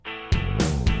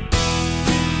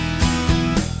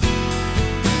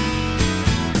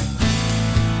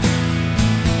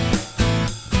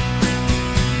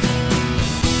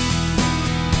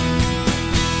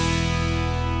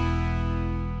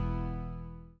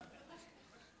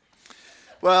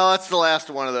Well, that's the last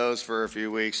one of those for a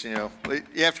few weeks. You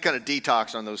have to kind of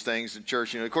detox on those things in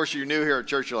church. Of course, you're new here at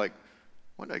church. You're like,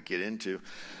 what did I get into?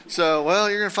 So, well,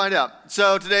 you're going to find out.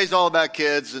 So today's all about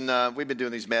kids, and we've been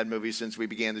doing these mad movies since we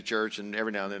began the church, and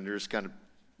every now and then they're just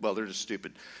they're just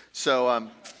stupid. So,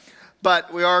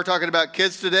 but we are talking about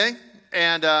kids today,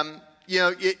 and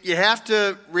you have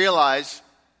to realize,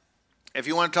 if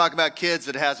you want to talk about kids,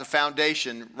 it has a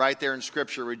foundation right there in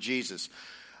Scripture with Jesus.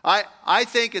 I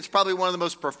think it's probably one of the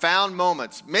most profound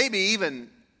moments, maybe even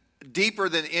deeper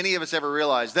than any of us ever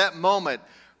realized. That moment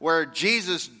where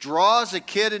Jesus draws a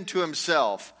kid into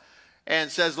himself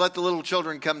and says, "Let the little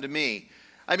children come to me."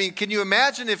 I mean, can you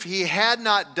imagine if he had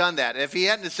not done that? If he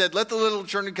hadn't said, "Let the little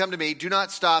children come to me, do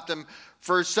not stop them,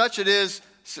 for such as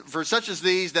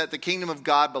these that the kingdom of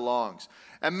God belongs."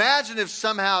 Imagine if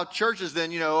somehow churches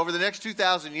then, over the next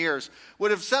 2,000 years,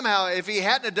 would have somehow, if he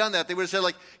hadn't have done that, they would have said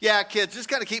like, "Yeah, kids, just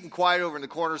kind of keep them quiet over in the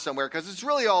corner somewhere because it's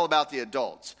really all about the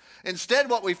adults." Instead,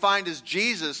 what we find is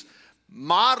Jesus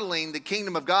modeling the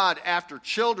kingdom of God after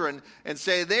children and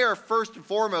say they are first and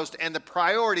foremost and the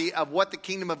priority of what the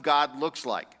kingdom of God looks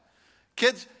like.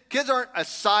 Kids aren't a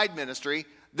side ministry.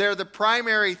 They're the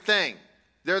primary thing.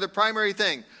 They're the primary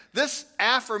thing. This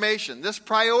affirmation, this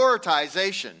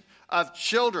prioritization of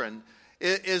children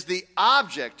is the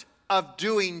object of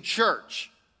doing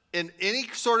church in any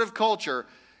sort of culture.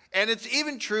 And it's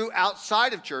even true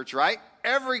outside of church, right?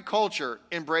 Every culture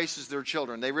embraces their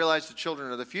children. They realize the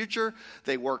children are the future.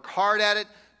 They work hard at it.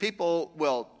 People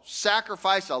will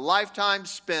sacrifice a lifetime,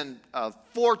 spend a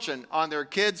fortune on their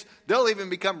kids. They'll even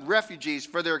become refugees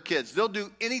for their kids. They'll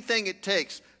do anything it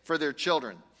takes for their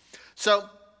children. So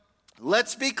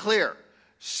let's be clear.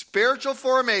 Spiritual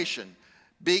formation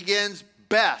begins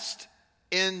best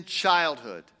in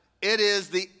childhood. It is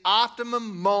the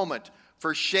optimum moment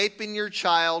for shaping your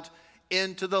child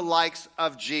into the likes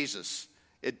of Jesus.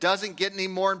 It doesn't get any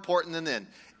more important than then.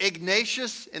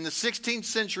 Ignatius in the 16th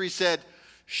century said,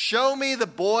 "Show me the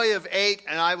boy of 8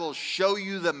 and I will show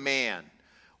you the man."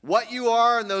 What you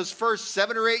are in those first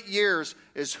 7 or 8 years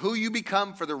is who you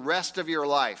become for the rest of your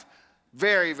life.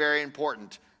 Very, very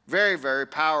important. Very, very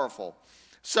powerful.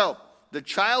 So, the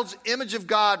child's image of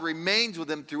God remains with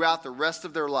them throughout the rest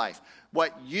of their life.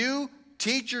 What you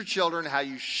teach your children, how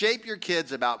you shape your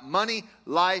kids about money,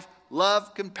 life,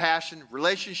 love, compassion,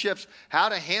 relationships, how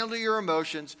to handle your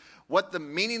emotions, what the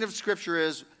meaning of Scripture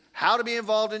is, how to be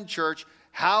involved in church,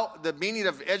 how the meaning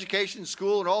of education,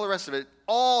 school, and all the rest of it,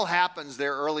 all happens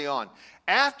there early on.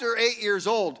 After 8 years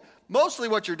old, mostly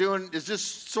what you're doing is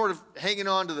just sort of hanging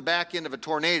on to the back end of a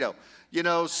tornado.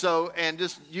 And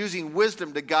just using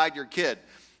wisdom to guide your kid.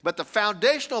 But the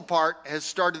foundational part has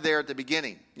started there at the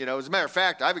beginning. As a matter of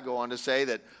fact, I would go on to say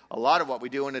that a lot of what we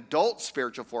do in adult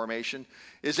spiritual formation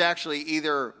is actually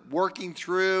either working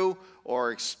through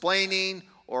or explaining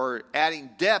or adding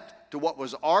depth to what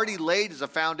was already laid as a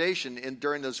foundation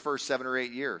during those first 7 or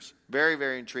 8 years. Very,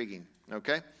 very intriguing.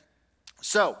 Okay?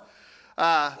 So,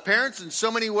 parents, in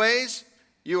so many ways,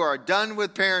 you are done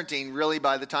with parenting really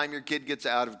by the time your kid gets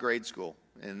out of grade school.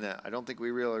 And I don't think we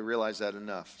really realize that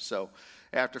enough. So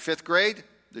after 5th grade,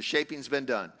 the shaping's been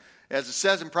done. As it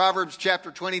says in Proverbs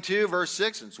chapter 22, verse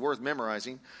 6, and it's worth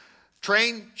memorizing,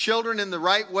 "Train children in the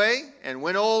right way, and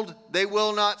when old, they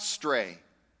will not stray.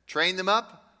 Train them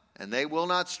up, and they will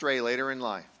not stray later in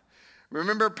life."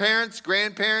 Remember, parents,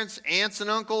 grandparents, aunts and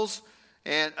uncles,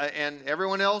 and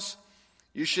everyone else,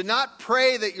 you should not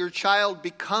pray that your child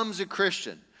becomes a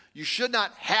Christian. You should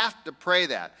not have to pray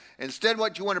that. Instead,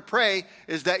 what you want to pray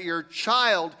is that your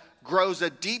child grows a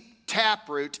deep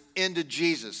taproot into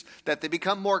Jesus, that they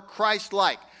become more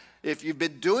Christ-like. If you've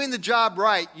been doing the job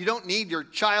right, you don't need your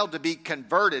child to be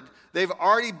converted. They've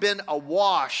already been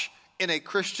awash in a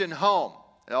Christian home.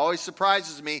 It always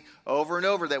surprises me over and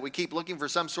over that we keep looking for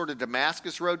some sort of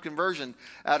Damascus Road conversion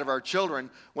out of our children,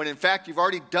 when in fact you've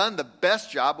already done the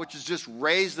best job, which is just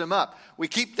raise them up. We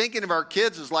keep thinking of our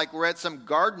kids as like we're at some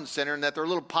garden center and that they're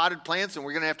little potted plants and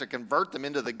we're going to have to convert them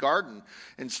into the garden.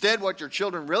 Instead, what your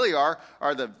children really are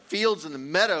the fields and the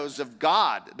meadows of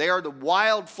God. They are the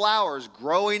wild flowers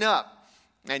growing up.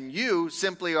 And you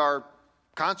simply are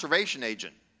conservation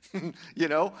agent,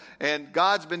 and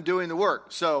God's been doing the work.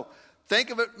 So think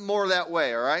of it more that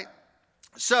way, all right?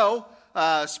 So,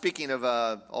 speaking of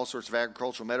all sorts of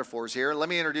agricultural metaphors here, let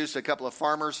me introduce a couple of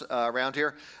farmers around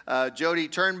here. Jody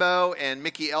Turnbow and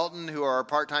Mickey Elton, who are our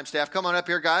part-time staff. Come on up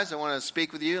here, guys. I want to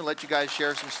speak with you and let you guys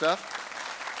share some stuff.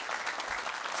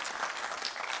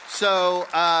 So,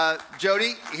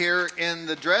 Jody, here in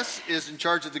the dress, is in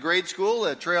charge of the grade school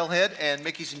at Trailhead, and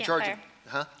Mickey's in charge of...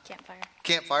 Campfire.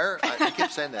 Campfire? I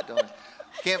keep saying that, don't I?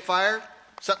 Campfire.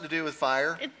 Something to do with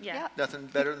fire. Yeah. Nothing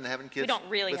better than having kids. We don't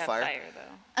really with have fire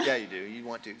though. Yeah, you do. You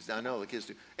want to. 'Cause I know the kids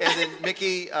do. And then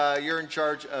Mickey, you're in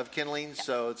charge of kindling,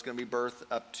 so it's going to be birth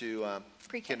up to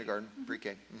kindergarten,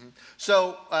 pre-K. Mm-hmm.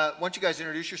 So why don't you guys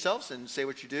introduce yourselves and say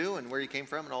what you do and where you came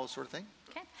from and all this sort of thing.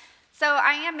 Okay. So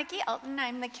I am Mickey Elton.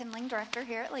 I'm the kindling director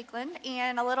here at Lakeland.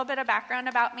 And a little bit of background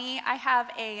about me. I have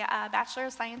a Bachelor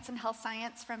of Science in Health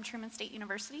Science from Truman State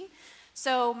University.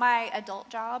 So my adult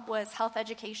job was health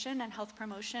education and health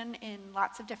promotion in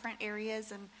lots of different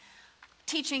areas and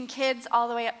teaching kids all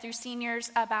the way up through seniors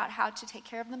about how to take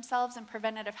care of themselves and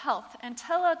preventative health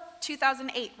until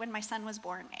 2008 when my son was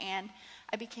born. And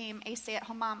I became a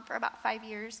stay-at-home mom for about 5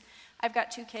 years. I've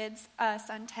got 2 kids, a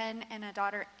son 10 and a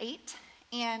daughter 8.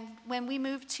 And when we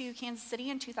moved to Kansas City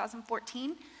in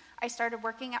 2014, I started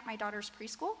working at my daughter's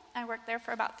preschool. I worked there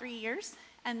for about 3 years.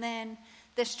 And then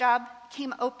this job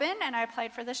came open, and I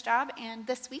applied for this job, and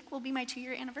this week will be my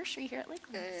 2-year anniversary here at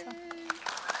Lakeland. So.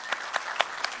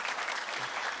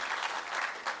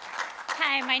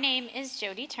 Hi, my name is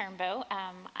Jody Turnbow.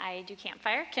 I do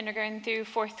Campfire, kindergarten through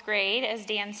 4th grade, as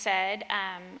Dan said.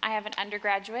 I have an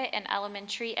undergraduate in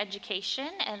elementary education,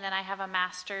 and then I have a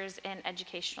master's in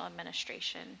educational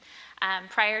administration.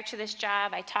 Prior to this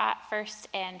job, I taught 1st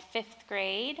and 5th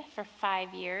grade for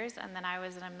 5 years, and then I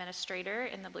was an administrator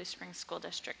in the Blue Springs School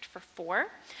District for 4.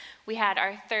 We had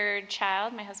our 3rd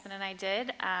child, my husband and I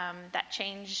did, that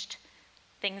changed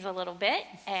things a little bit,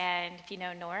 and if you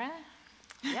know Nora,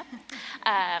 yep.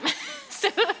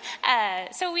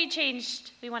 So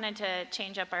we wanted to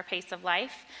change up our pace of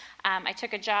life. I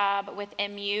took a job with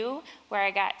MU where I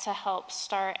got to help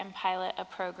start and pilot a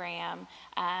program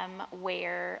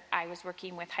where I was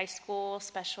working with high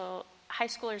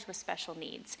schoolers with special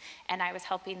needs, and I was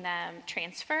helping them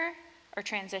transfer or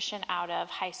transition out of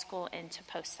high school into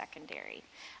post-secondary.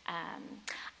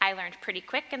 I learned pretty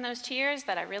quick in those 2 years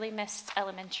that I really missed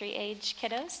elementary age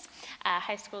kiddos.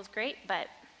 High school is great, but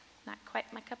not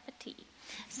quite my cup of tea.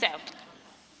 So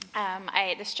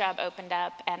this job opened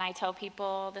up, and I tell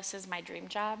people this is my dream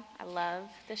job. I love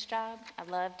this job. I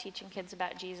love teaching kids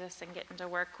about Jesus and getting to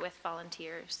work with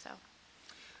volunteers. So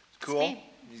cool.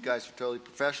 You guys are totally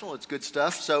professional. It's good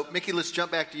stuff. So, Mickey, let's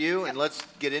jump back to you, and let's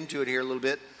get into it here a little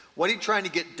bit. What are you trying to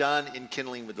get done in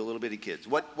kindling with the little bitty kids?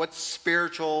 What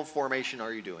spiritual formation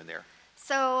are you doing there?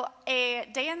 So a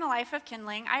day in the life of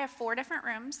kindling, I have 4 different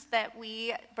rooms that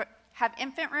we have.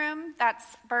 Infant room,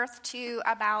 that's birth to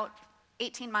about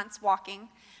 18 months walking.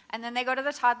 And then they go to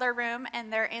the toddler room,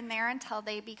 and they're in there until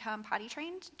they become potty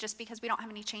trained, just because we don't have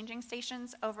any changing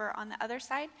stations over on the other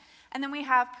side. And then we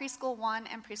have preschool 1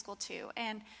 and preschool 2.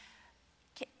 And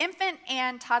infant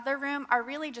and toddler room are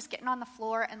really just getting on the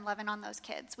floor and loving on those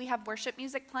kids. We have worship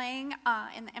music playing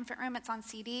in the infant room. It's on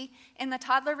CD. In the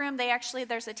toddler room,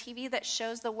 there's a TV that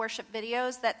shows the worship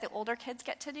videos that the older kids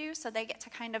get to do, so they get to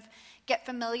kind of get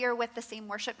familiar with the same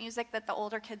worship music that the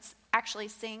older kids actually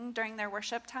sing during their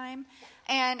worship time.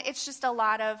 And it's just a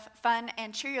lot of fun,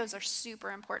 and Cheerios are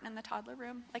super important in the toddler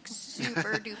room, like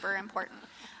super duper important.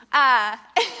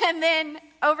 And then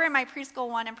over in my preschool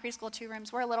 1 and preschool 2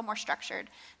 rooms, we're a little more structured.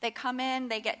 They come in,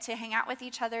 they get to hang out with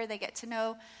each other, they get to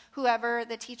know whoever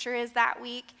the teacher is that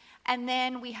week, and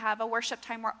then we have a worship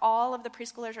time where all of the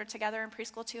preschoolers are together in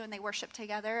preschool 2 and they worship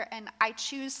together, and I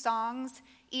choose songs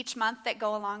each month that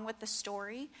go along with the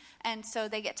story, and so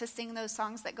they get to sing those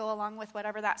songs that go along with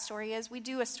whatever that story is. We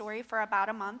do a story for about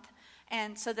a month,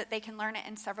 and so that they can learn it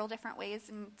in several different ways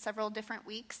in several different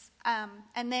weeks,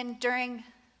 and then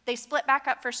they split back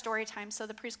up for story time, so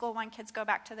the preschool 1 kids go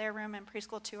back to their room and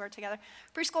preschool 2 are together.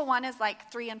 Preschool 1 is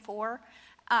like 3 and 4,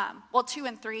 2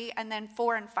 and 3, and then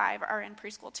 4 and 5 are in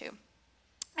preschool 2.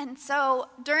 And so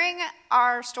during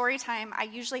our story time, I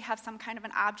usually have some kind of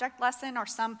an object lesson or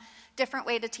some different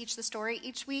way to teach the story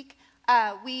each week.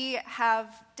 We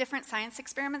have different science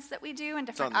experiments that we do and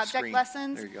different object screen.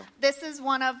 lessons. There you go. This is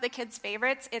one of the kids'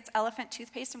 favorites. It's elephant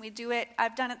toothpaste, and we do it.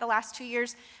 I've done it the last 2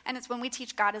 years, and it's when we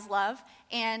teach God is love.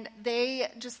 And they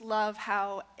just love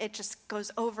how it just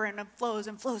goes over and flows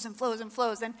and flows and flows and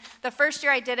flows. And the first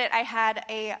year I did it, I had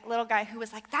a little guy who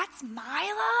was like, "That's my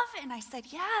love?" And I said,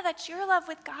 "Yeah, that's your love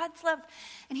with God's love."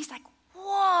 And he's like,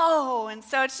 "Whoa." And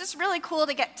so it's just really cool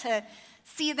to get to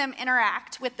see them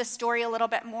interact with the story a little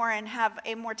bit more and have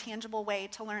a more tangible way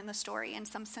to learn the story in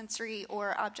some sensory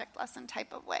or object lesson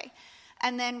type of way.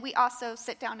 And then we also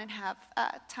sit down and have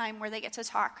time where they get to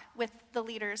talk with the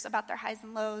leaders about their highs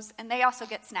and lows, and they also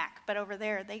get snack, but over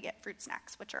there they get fruit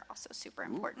snacks, which are also super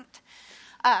important.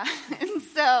 And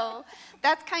so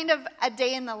that's kind of a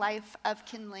day in the life of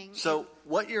kindling. So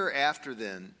what you're after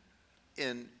then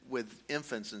with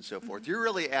infants and so forth, you're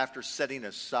really after setting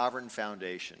a sovereign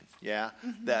foundation,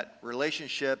 that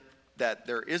relationship, that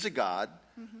there is a God.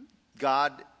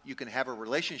 God, you can have a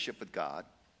relationship with God.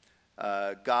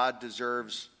 God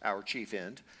deserves, our chief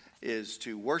end is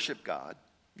to worship God,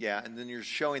 and then you're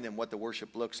showing them what the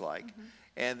worship looks like.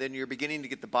 And then you're beginning to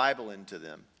get the Bible into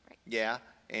them,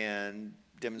 and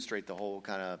demonstrate the whole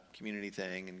kind of community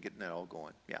thing and getting that all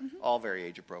going. All very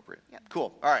age appropriate.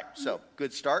 Cool. All right, so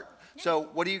good start. So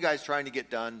what are you guys trying to get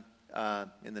done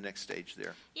in the next stage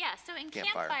there? So in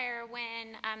Campfire,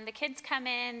 when the kids come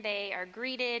in, they are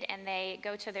greeted and they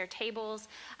go to their tables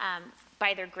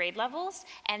by their grade levels,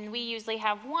 and we usually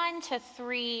have 1 to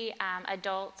 3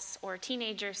 adults or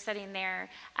teenagers sitting there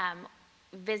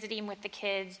visiting with the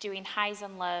kids, doing highs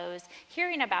and lows,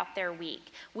 hearing about their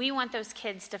week. We want those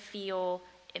kids to feel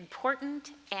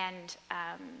important and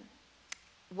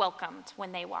welcomed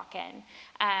when they walk in.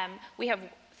 We have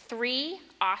 3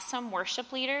 awesome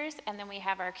worship leaders, and then we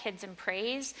have our Kids in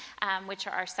Praise, which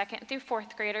are our 2nd through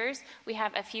 4th graders. We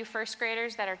have a few 1st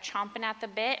graders that are chomping at the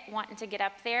bit, wanting to get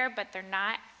up there, but they're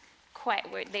not quite.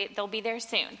 They'll be there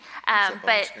soon.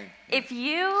 But if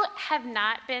you have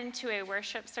not been to a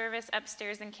worship service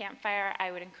upstairs in Campfire,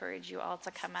 I would encourage you all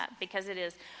to come up, because it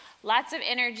is lots of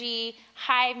energy,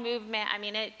 high movement. I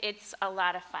mean, it's a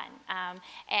lot of fun.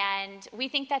 And we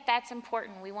think that that's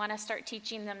important. We want to start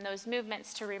teaching them those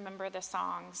movements to remember the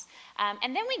songs.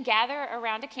 And then we gather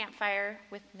around a campfire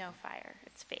with no fire.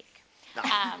 It's fake.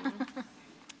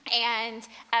 And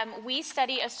we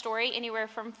study a story anywhere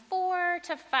from 4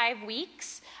 to 5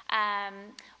 weeks.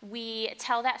 We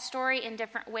tell that story in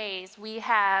different ways. We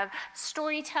have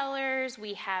storytellers,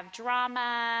 we have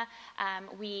drama,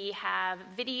 we have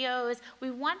videos.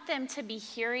 We want them to be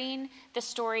hearing the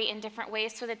story in different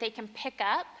ways so that they can pick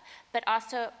up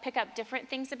different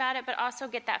things about it, but also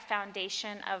get that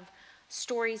foundation of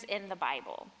stories in the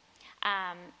Bible.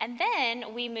 And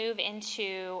then we move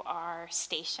into our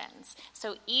stations.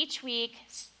 So each week,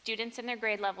 students in their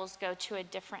grade levels go to a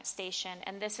different station,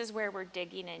 and this is where we're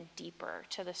digging in deeper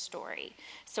to the story.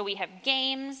 So we have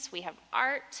games, we have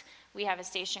art, we have a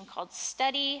station called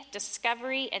Study,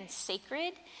 Discovery, and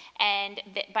Sacred, and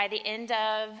by the end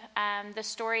of the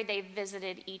story, they've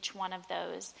visited each one of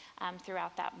those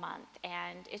throughout that month,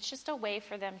 and it's just a way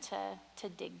for them to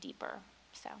dig deeper.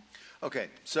 Okay,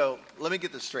 so let me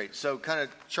get this straight. So kind of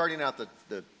charting out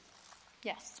the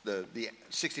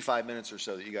 65 minutes or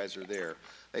so that you guys are there.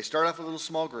 They start off with a little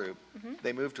small group.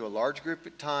 They move to a large group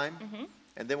at time.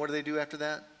 And then what do they do after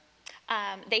that?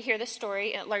 They hear the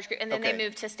story in a large group, and then they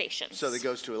move to stations. So it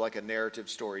goes to like a narrative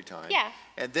story time. Yeah.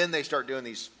 And then they start doing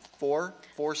these four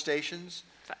stations.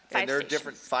 And they're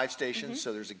different 5 stations.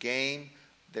 So there's a game.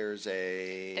 There's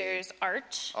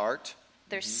art.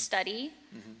 There's study,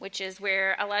 which is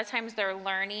where a lot of times they're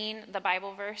learning the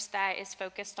Bible verse that is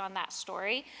focused on that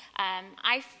story.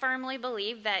 I firmly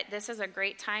believe that this is a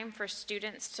great time for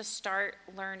students to start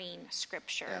learning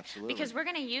Scripture. Absolutely. Because we're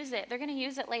going to use it. They're going to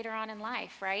use it later on in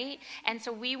life, right? And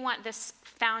so we want this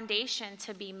foundation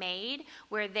to be made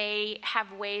where they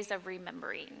have ways of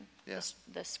remembering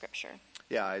the Scripture.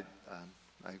 Yeah,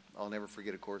 I'll never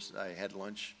forget, of course, I had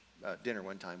dinner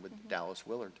one time with Dallas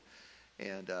Willard.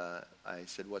 And I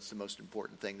said, what's the most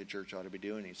important thing the church ought to be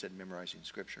doing? He said, memorizing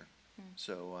Scripture.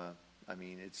 So, I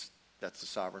mean, that's the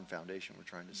sovereign foundation we're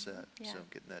trying to set. So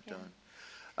getting that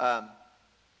done.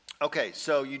 Okay,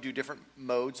 so you do different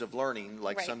modes of learning.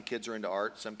 Like some kids are into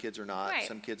art, some kids are not.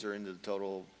 Some kids are into the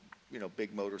total,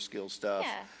 big motor skill stuff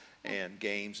and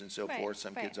games and so forth.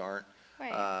 Some kids aren't.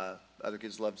 Other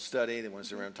kids love to study. They want to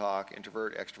sit around and talk.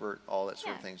 Introvert, extrovert, all that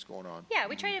sort of things going on. Yeah,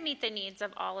 we try to meet the needs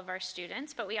of all of our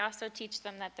students, but we also teach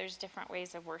them that there's different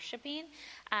ways of worshiping,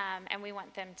 and we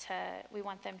want them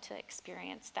to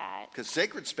experience that. Because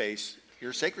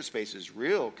your sacred space is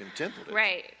real contemplative.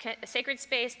 Right, sacred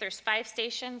space. There's 5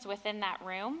 stations within that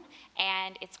room,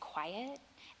 and it's quiet,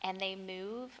 and they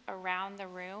move around the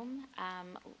room,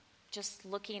 just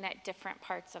looking at different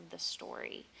parts of the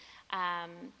story.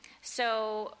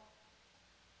 So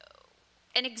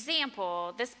an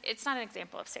example, it's not an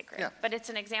example of sacred, but it's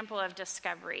an example of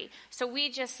discovery. So we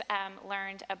just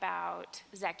learned about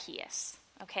Zacchaeus,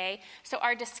 okay? So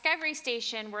our discovery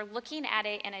station, we're looking at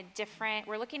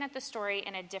the story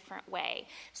in a different way.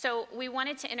 So we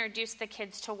wanted to introduce the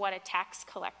kids to what a tax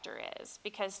collector is,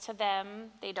 because to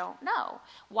them, they don't know.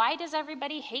 Why does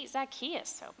everybody hate Zacchaeus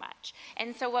so much?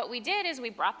 And so what we did is we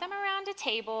brought them around a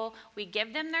table, we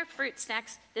give them their fruit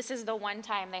snacks. This is the one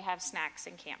time they have snacks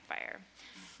in Campfire.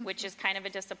 which is kind of a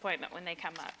disappointment when they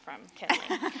come up from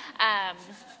Kindling.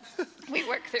 We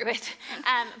work through it.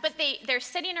 But they're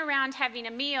sitting around having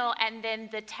a meal, and then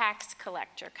the tax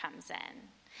collector comes in.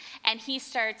 And he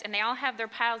starts, and they all have their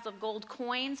piles of gold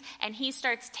coins, and he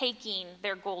starts taking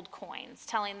their gold coins,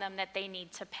 telling them that they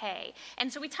need to pay.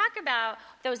 And so we talk about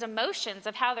those emotions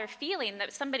of how they're feeling,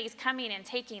 that somebody's coming and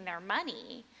taking their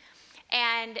money.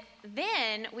 And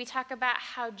then we talk about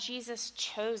how Jesus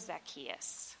chose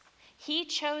Zacchaeus. He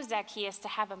chose Zacchaeus to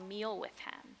have a meal with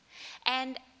him.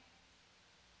 And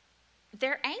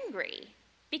they're angry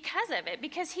because of it,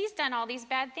 because he's done all these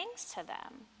bad things to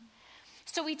them.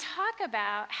 So we talk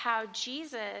about how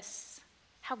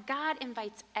God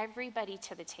invites everybody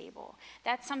to the table.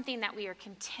 That's something that we are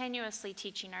continuously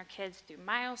teaching our kids through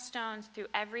milestones, through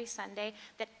every Sunday,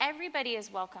 that everybody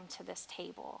is welcome to this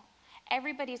table.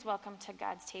 Everybody's welcome to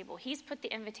God's table. He's put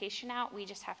the invitation out. We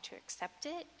just have to accept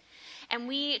it. And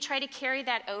we try to carry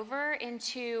that over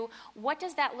into what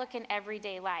does that look in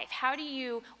everyday life? How do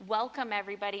you welcome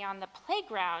everybody on the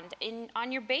playground,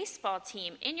 on your baseball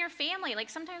team, in your family? Like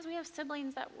sometimes we have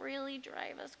siblings that really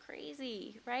drive us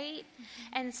crazy, right?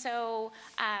 Mm-hmm. And so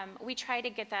we try to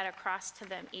get that across to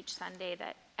them each Sunday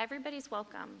that everybody's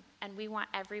welcome and we want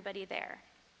everybody there.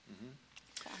 Mm-hmm.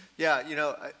 So. Yeah,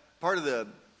 part of the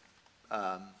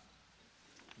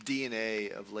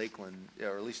DNA of Lakeland,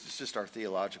 or at least it's just our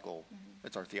theological,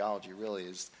 it's our theology really,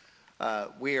 is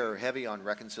we are heavy on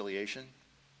reconciliation.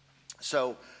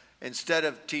 So instead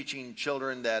of teaching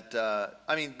children that,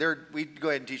 we go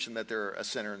ahead and teach them that they're a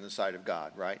sinner in the sight of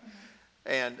God, right?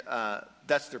 Mm-hmm. And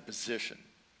that's their position.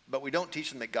 But we don't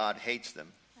teach them that God hates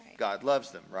them. Right. God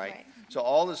loves them, right? So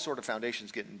all this sort of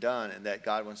foundation's getting done, and that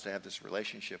God wants to have this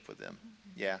relationship with them.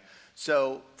 Mm-hmm. Yeah.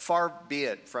 So far be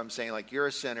it from saying like you're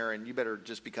a sinner and you better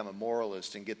just become a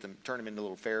moralist and turn them into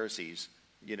little Pharisees,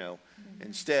 Mm-hmm.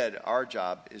 Instead, our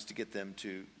job is to get them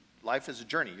to life is a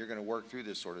journey. You're going to work through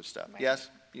this sort of stuff. Right. Yes,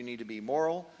 you need to be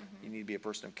moral. Mm-hmm. You need to be a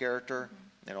person of character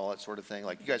and all that sort of thing.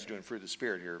 Like you guys are doing fruit of the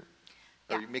Spirit here.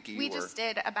 Yeah. Mickey, we just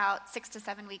did about 6 to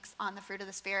 7 weeks on the fruit of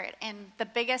the Spirit. And the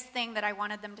biggest thing that I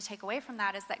wanted them to take away from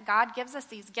that is that God gives us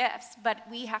these gifts, but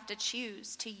we have to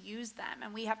choose to use them.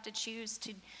 And we have to choose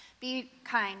to be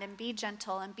kind and be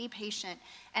gentle and be patient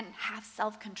and have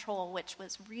self-control, which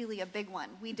was really a big one.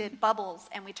 We did bubbles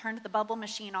and we turned the bubble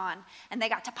machine on and they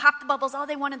got to pop the bubbles all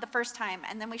they wanted the first time.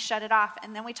 And then we shut it off.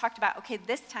 And then we talked about, okay,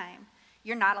 this time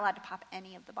you're not allowed to pop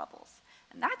any of the bubbles.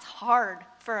 And that's hard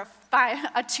for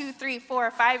a 2, 3, 4,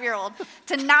 or 5-year-old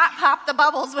to not pop the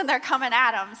bubbles when they're coming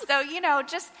at them. So,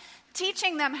 just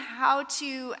teaching them how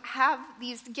to have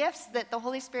these gifts that the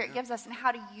Holy Spirit gives us and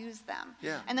how to use them.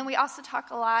 Yeah. And then we also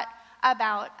talk a lot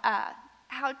about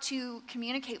how to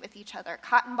communicate with each other.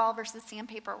 Cotton ball versus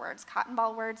sandpaper words. Cotton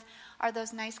ball words are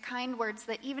those nice, kind words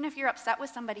that even if you're upset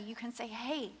with somebody, you can say,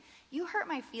 hey, you hurt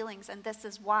my feelings and this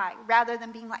is why, rather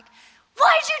than being like,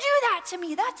 why'd you do that to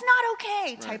me? That's not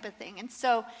okay, type of thing. And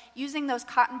so using those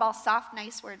cotton ball soft,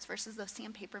 nice words versus those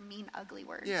sandpaper mean, ugly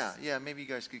words. Yeah, maybe you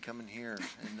guys could come in here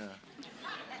and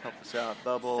help us out.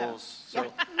 Bubbles. So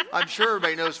I'm sure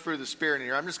everybody knows fruit of the Spirit in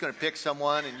here. I'm just going to pick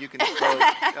someone and you can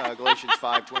quote Galatians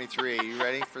 5:23. Are you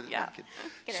ready for the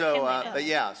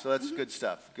So so that's good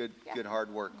stuff. Good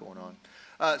hard work going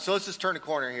on. So let's just turn the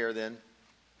corner here then.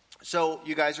 So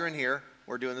you guys are in here.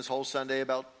 We're doing this whole Sunday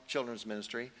about children's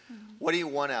ministry. Mm-hmm. What do you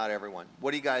want out of everyone?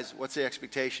 What's the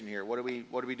expectation here? What are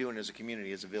we doing as a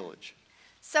community, as a village?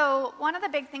 So one of the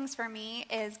big things for me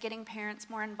is getting parents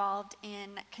more involved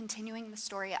in continuing the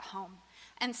story at home.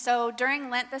 And so during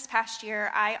Lent this past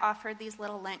year, I offered these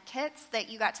little Lent kits that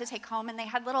you got to take home, and they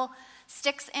had little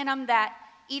sticks in them that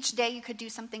each day you could do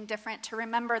something different to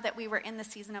remember that we were in the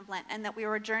season of Lent and that we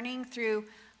were journeying through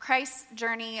Christ's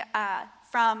journey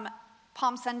from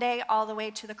Palm Sunday all the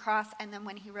way to the cross, and then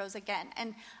when he rose again.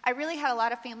 And I really had a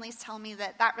lot of families tell me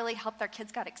that really helped their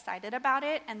kids got excited about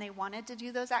it, and they wanted to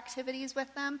do those activities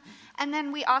with them. And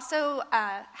then we also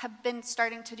have been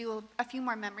starting to do a few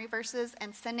more memory verses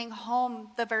and sending home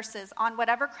the verses. On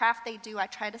whatever craft they do, I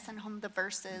try to send home the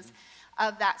verses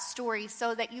of that story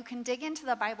so that you can dig into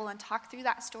the Bible and talk through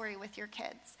that story with your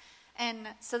kids. And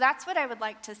so that's what I would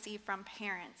like to see from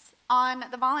parents. On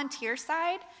the volunteer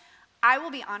side, I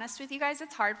will be honest with you guys,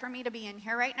 it's hard for me to be in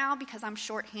here right now because I'm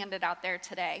shorthanded out there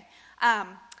today.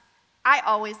 I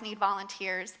always need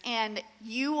volunteers, and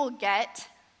you will get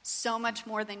so much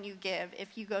more than you give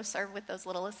if you go serve with those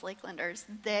littlest Lakelanders.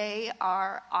 They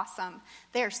are awesome.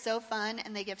 They are so fun,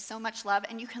 and they give so much love,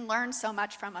 and you can learn so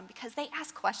much from them because they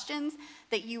ask questions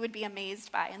that you would be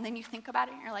amazed by, and then you think about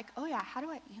it, and you're like, oh yeah, how do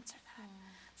I answer that?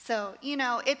 So,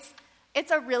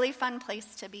 it's a really fun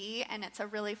place to be, and it's a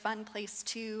really fun place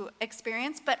to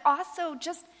experience. But also,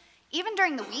 just even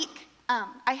during the week,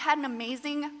 I had an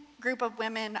amazing group of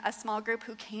women, a small group,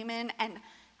 who came in and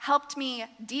helped me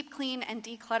deep clean and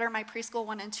declutter my preschool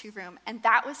 1 and 2 room. And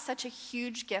that was such a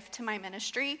huge gift to my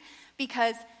ministry,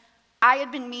 because I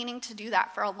had been meaning to do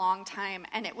that for a long time,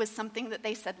 and it was something that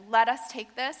they said, let us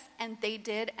take this, and they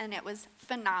did, and it was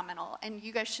phenomenal. And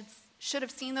you guys should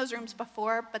have seen those rooms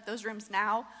before, but those rooms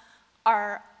now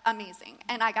are amazing.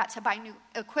 And I got to buy new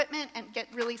equipment and get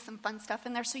really some fun stuff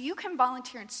in there. So you can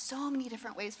volunteer in so many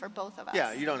different ways for both of us.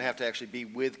 Yeah, you don't have to actually be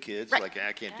with kids. Right. Like,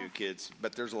 I can't do kids,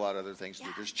 but there's a lot of other things to do.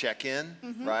 There's check-in,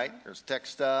 right? There's tech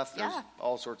stuff. There's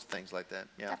all sorts of things like that.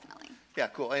 Yeah, Definitely. Yeah,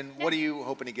 cool. And what are you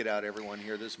hoping to get out of everyone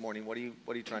here this morning? What are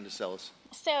you trying to sell us?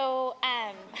 So,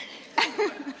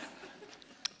 okay,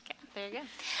 there you go.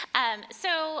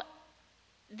 So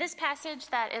this passage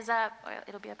that is up, well,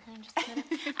 it'll be up here in just a minute,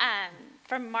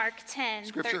 from Mark 10,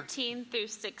 Scripture. 13 through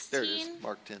 16. There it is,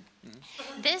 Mark 10.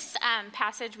 Mm-hmm. This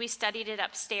passage, we studied it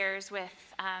upstairs with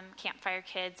Campfire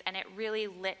Kids, and it really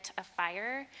lit a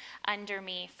fire under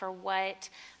me for what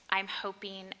I'm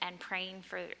hoping and praying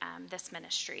for this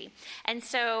ministry. And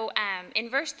so in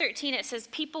verse 13, it says,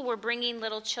 people were bringing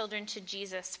little children to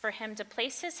Jesus for him to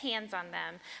place his hands on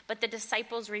them, but the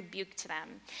disciples rebuked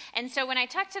them. And so when I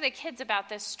talk to the kids about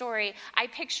this story, I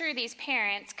picture these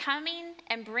parents coming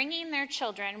and bringing their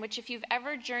children, which if you've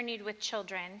ever journeyed with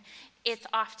children, it's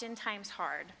oftentimes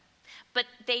hard. But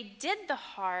they did the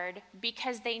hard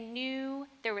because they knew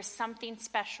there was something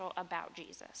special about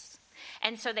Jesus.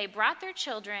 And so they brought their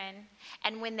children,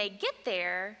 and when they get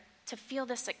there to feel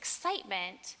this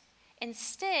excitement,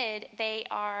 instead they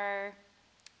are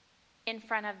in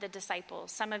front of the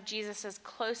disciples, some of Jesus'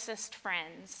 closest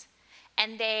friends.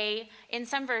 And they, in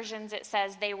some versions it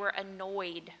says they were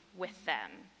annoyed with them.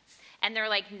 And they're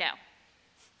like,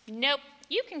 nope,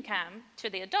 you can come to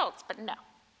the adults, but no,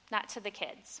 not to the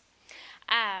kids.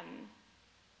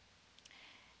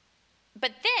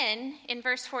 But then, in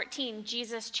verse 14,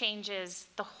 Jesus changes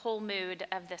the whole mood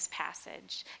of this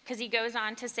passage, because he goes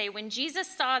on to say, when Jesus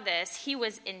saw this, he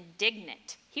was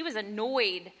indignant. He was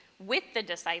annoyed with the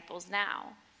disciples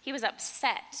now. He was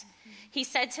upset. He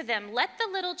said to them, let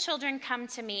the little children come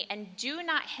to me, and do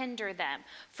not hinder them,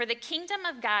 for the kingdom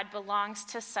of God belongs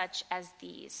to such as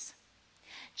these.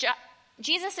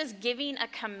 Jesus is giving a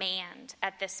command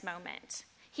at this moment.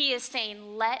 He is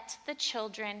saying, let the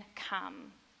children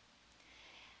come.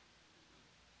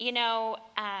 You know,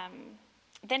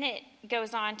 then it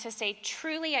goes on to say,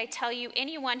 truly I tell you,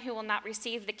 anyone who will not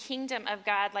receive the kingdom of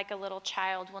God like a little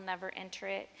child will never enter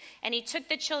it. And he took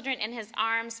the children in his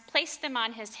arms, placed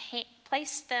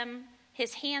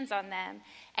his hands on them,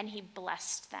 and he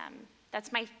blessed them.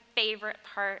 That's my favorite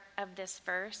part of this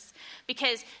verse,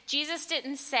 because Jesus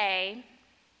didn't say,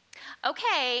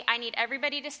 okay, I need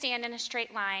everybody to stand in a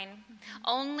straight line.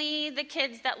 Only the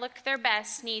kids that look their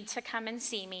best need to come and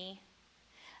see me.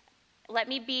 Let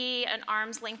me be an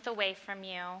arm's length away from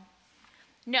you.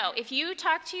 No, if you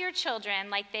talk to your children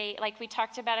like we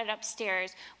talked about it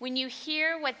upstairs, when you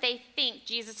hear what they think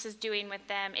Jesus is doing with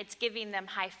them, it's giving them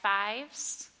high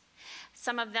fives.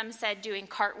 Some of them said doing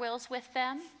cartwheels with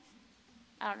them.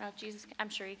 I don't know if Jesus, I'm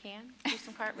sure he can do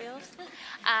some cartwheels.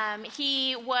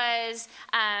 He was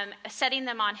setting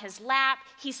them on his lap.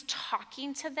 He's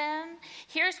talking to them.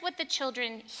 Here's what the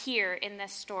children hear in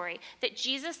this story, that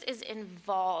Jesus is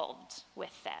involved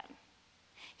with them.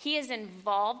 He is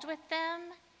involved with them,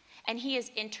 and he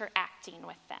is interacting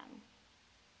with them.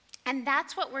 And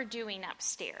that's what we're doing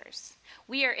upstairs.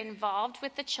 We are involved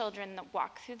with the children that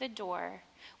walk through the door.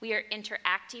 We are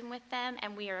interacting with them,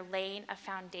 and we are laying a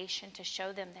foundation to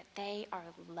show them that they are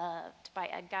loved by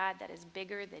a God that is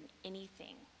bigger than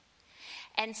anything.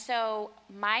 And so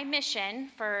my mission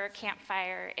for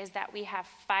Campfire is that we have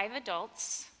 5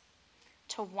 adults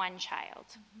to 1 child.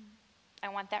 I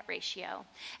want that ratio.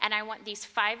 And I want these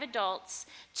 5 adults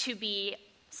to be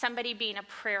somebody being a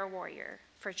prayer warrior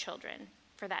for children,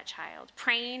 for that child,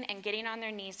 praying and getting on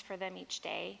their knees for them each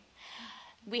day.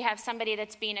 We have somebody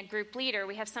that's being a group leader.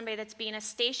 We have somebody that's being a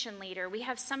station leader. We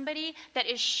have somebody that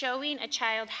is showing a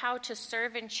child how to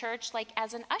serve in church, like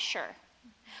as an usher.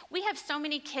 We have so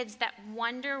many kids that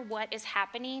wonder what is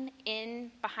happening in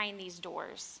behind these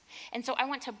doors. And so I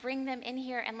want to bring them in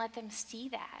here and let them see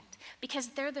that, because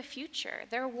they're the future.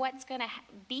 They're what's going to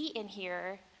be in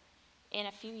here in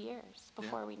a few years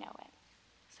before we know it.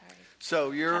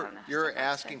 So you're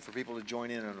asking for people to join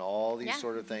in on all these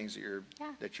sort of things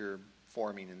that you're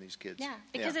forming in these kids. Yeah,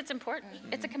 because it's important.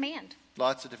 It's a command.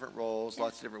 Lots of different roles,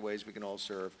 lots of different ways we can all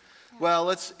serve. Well,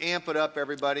 let's amp it up,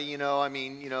 everybody.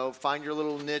 Find your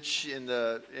little niche in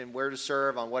where to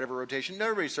serve on whatever rotation.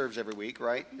 Everybody serves every week,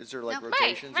 right? Is there like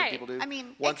rotations that people do? I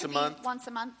mean, once a month. Once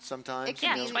a month. Sometimes. It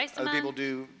can be twice a other month.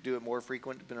 people do it more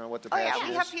frequent, depending on what their Oh passion yeah,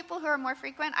 we is. have people who are more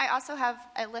frequent. I also have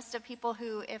a list of people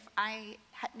who, if I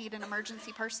need an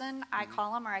emergency person, I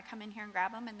call them or I come in here and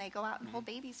grab them, and they go out and hold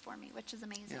babies for me, which is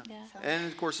amazing. Yeah. So. And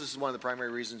of course, this is one of the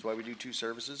primary reasons why we do 2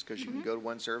 services, because you can go to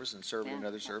one service and serve in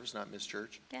another service, not miss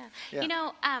church. Yeah. Yeah.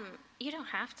 You don't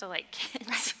have to like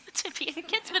kids to be in the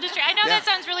kids ministry. I know Yeah. that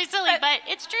sounds really silly, but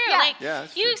it's true. Yeah. Like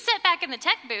that's you true. sit back in the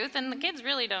tech booth and the kids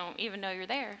really don't even know you're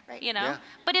there. Right. Yeah.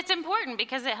 But it's important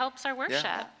because it helps our worship.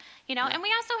 Yeah. And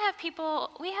we also have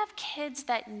we have kids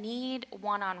that need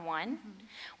one-on-one.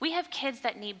 We have kids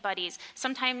that need buddies.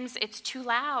 Sometimes it's too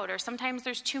loud, or sometimes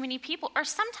there's too many people, or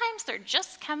sometimes they're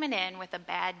just coming in with a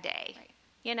bad day.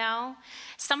 Right.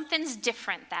 Something's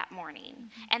different that morning,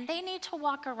 and they need to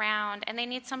walk around, and they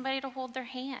need somebody to hold their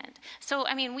hand. So,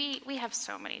 I mean, we have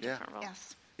so many different roles.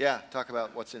 Yes. Yeah, talk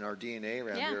about what's in our DNA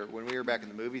around Yeah. here. When we were back in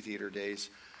the movie theater days,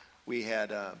 we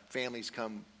had families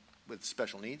come with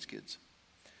special needs kids.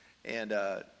 And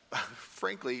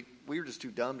frankly, we were just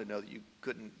too dumb to know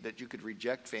that you could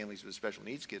reject families with special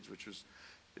needs kids,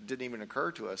 it didn't even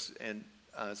occur to us. And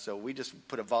so we just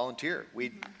put a volunteer.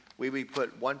 We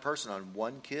put one person on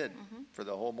one kid for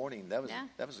the whole morning. That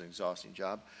was an exhausting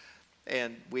job.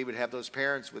 And we would have those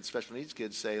parents with special needs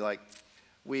kids say, like,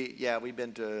 we've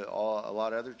been to a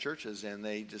lot of other churches, and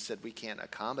they just said, we can't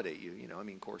accommodate you.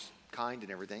 Of course, kind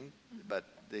and everything, but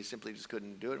they simply just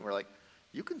couldn't do it. And we're like,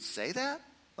 you can say that?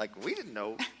 Like, we didn't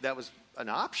know that was an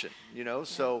option,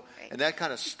 So, right. and that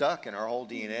kind of stuck in our whole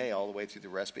DNA all the way through the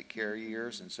respite care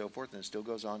years and so forth, and it still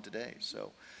goes on today.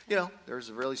 So, there's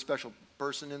a really special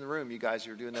person in the room. You guys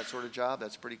who are doing that sort of job,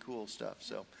 that's pretty cool stuff.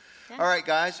 So, all right,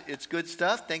 guys, it's good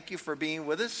stuff. Thank you for being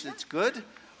with us. It's good.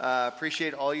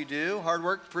 Appreciate all you do. Hard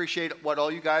work. Appreciate what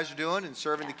all you guys are doing and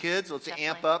serving the kids. Let's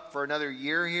amp up for another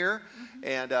year here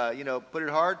and, put it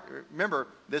hard. Remember,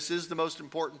 this is the most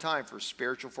important time for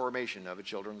spiritual formation of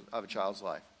a child's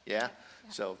life. Yeah?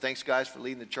 So thanks, guys, for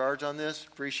leading the charge on this.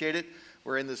 Appreciate it.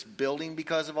 We're in this building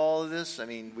because of all of this. I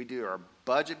mean, we do our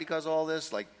budget because of all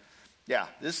this. Like, yeah,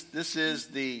 this is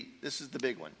the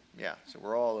big one. Yeah, so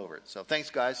we're all over it. So thanks,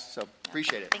 guys. So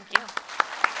appreciate it. Thank you.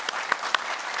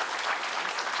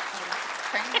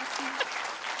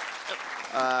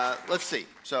 Let's see.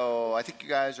 So I think you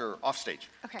guys are off stage.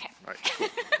 Okay. All right, cool.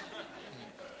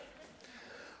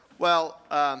 Well,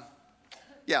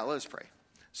 let us pray.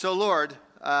 So, Lord,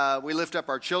 we lift up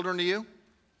our children to you.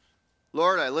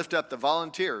 Lord, I lift up the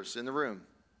volunteers in the room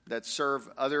that serve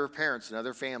other parents and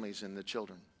other families and the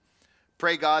children.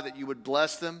 Pray, God, that you would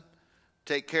bless them,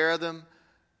 take care of them,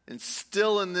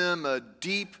 instill in them a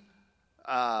deep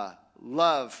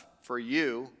love for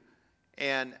you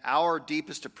and our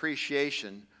deepest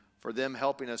appreciation for them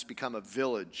helping us become a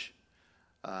village,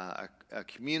 a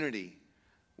community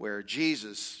where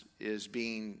Jesus is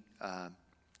being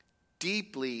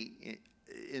deeply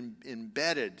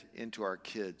embedded into our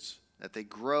kids, that they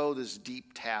grow this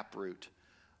deep taproot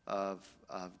of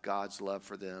God's love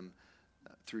for them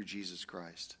through Jesus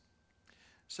Christ.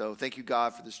 So thank you,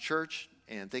 God, for this church,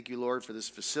 and thank you, Lord, for this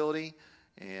facility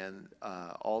and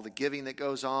all the giving that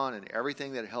goes on and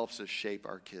everything that helps us shape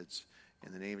our kids.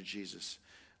 In the name of Jesus,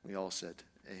 we all said,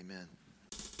 amen.